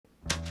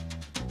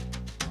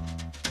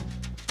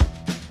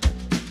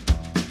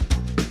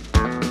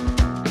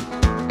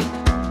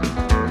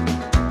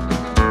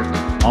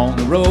on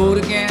the road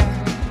again.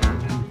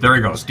 There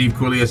we go. Steve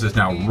Kouleas is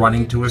now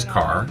running to his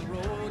car.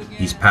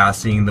 He's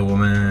passing the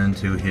woman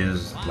to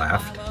his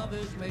left.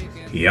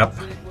 Yep.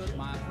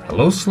 A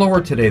little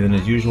slower today than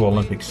his usual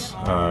Olympics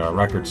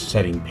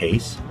record-setting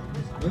pace.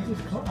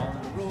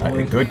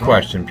 Good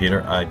question,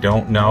 Peter. I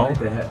don't know.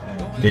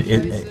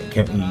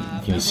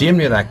 Can you see him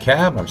near that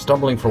cab? I'm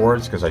stumbling for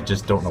words because I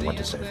just don't know what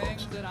to say,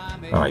 folks.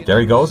 All right, there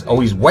he goes. Oh,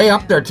 he's way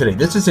up there today.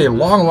 This is a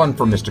long run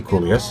for Mr.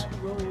 Kouleas.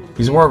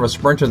 He's more of a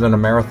sprinter than a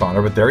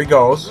marathoner, but there he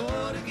goes.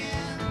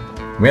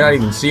 You may not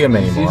even see him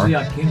anymore. He's usually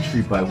on King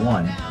Street by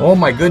 1. Oh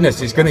my goodness,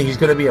 he's gonna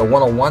be at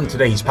 101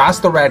 today. He's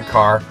past the red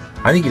car.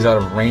 I think he's out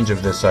of range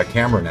of this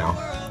camera now.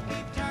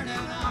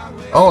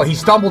 Oh, he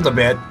stumbled a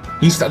bit.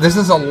 This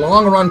is a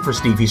long run for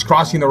Steve. He's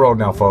crossing the road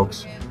now,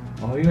 folks.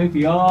 Oh, he might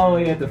be all the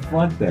way at the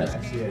front there.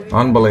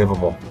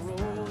 Unbelievable.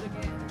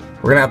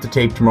 We're gonna have to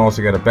tape tomorrow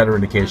so we get a better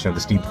indication of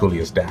the Steve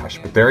Kouleas Dash.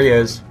 But there he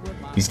is.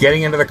 He's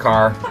getting into the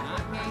car.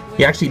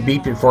 He actually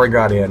beeped before he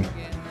got in.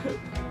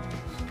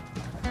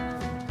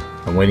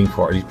 I'm waiting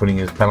for it. He's putting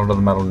his pedal to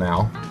the metal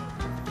now.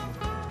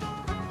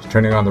 He's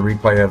turning on the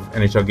replay of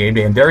NHL Game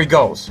Day, and there he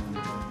goes.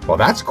 Well,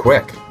 that's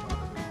quick.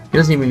 He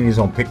doesn't even need his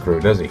own pit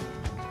crew, does he?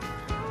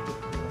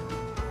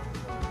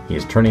 He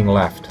is turning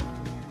left.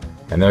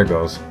 And there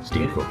goes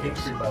Steve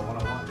Kouleas.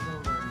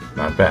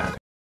 Not bad.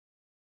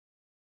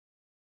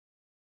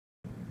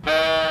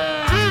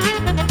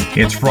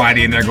 It's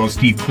Friday, and there goes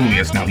Steve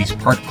Kouleas. Now, he's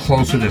parked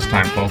closer this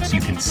time, folks.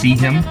 You can see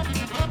him.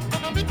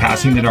 He's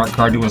passing the dark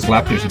car to his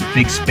left. There's a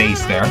big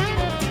space there.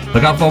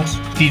 Look out, folks.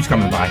 Steve's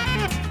coming by.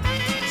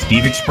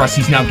 Steve Express,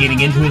 he's now getting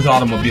into his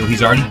automobile.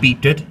 He's already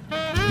beeped it.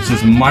 This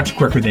is much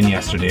quicker than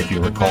yesterday, if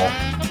you recall.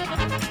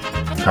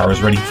 The car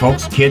is ready,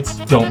 folks. Kids,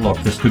 don't look.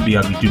 This could be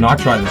ugly. Do not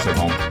try this at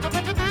home.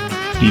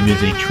 Steve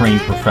is a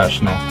trained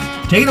professional.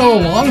 Taking a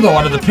little long, though,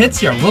 out of the pits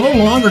here. A little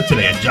longer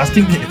today.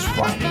 Adjusting. It's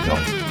Friday,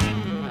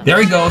 though. There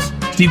he goes.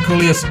 Steve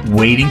Kouleas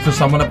waiting for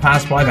someone to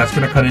pass by. That's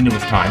going to cut into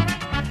his time.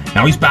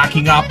 Now he's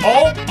backing up.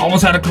 Oh,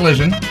 almost had a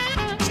collision.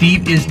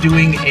 Steve is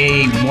doing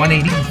a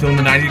 180. He's doing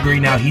the 90 degree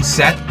now. He's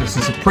set. This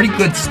is a pretty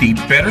good Steve.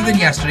 Better than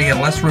yesterday. He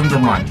had less room to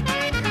run.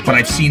 But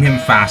I've seen him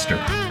faster.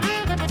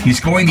 He's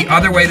going the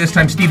other way this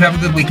time. Steve, have a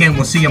good weekend.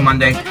 We'll see you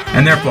Monday.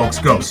 And there, folks,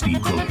 go Steve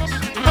Kouleas.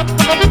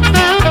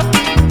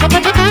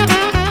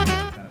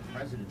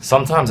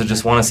 Sometimes I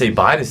just want to say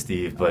bye to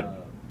Steve,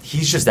 but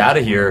he's just out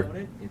of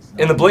here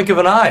in the blink of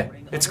an eye.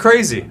 It's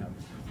crazy.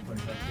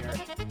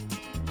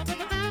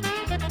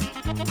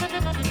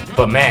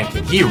 But man,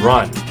 can he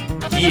run?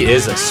 He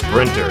is a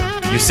sprinter.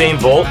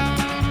 Usain Bolt,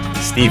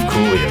 Steve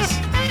Kouleas.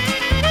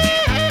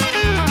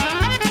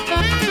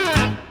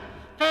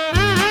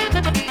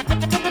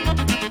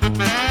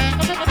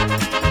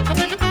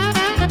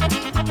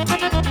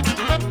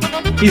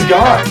 He's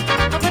gone.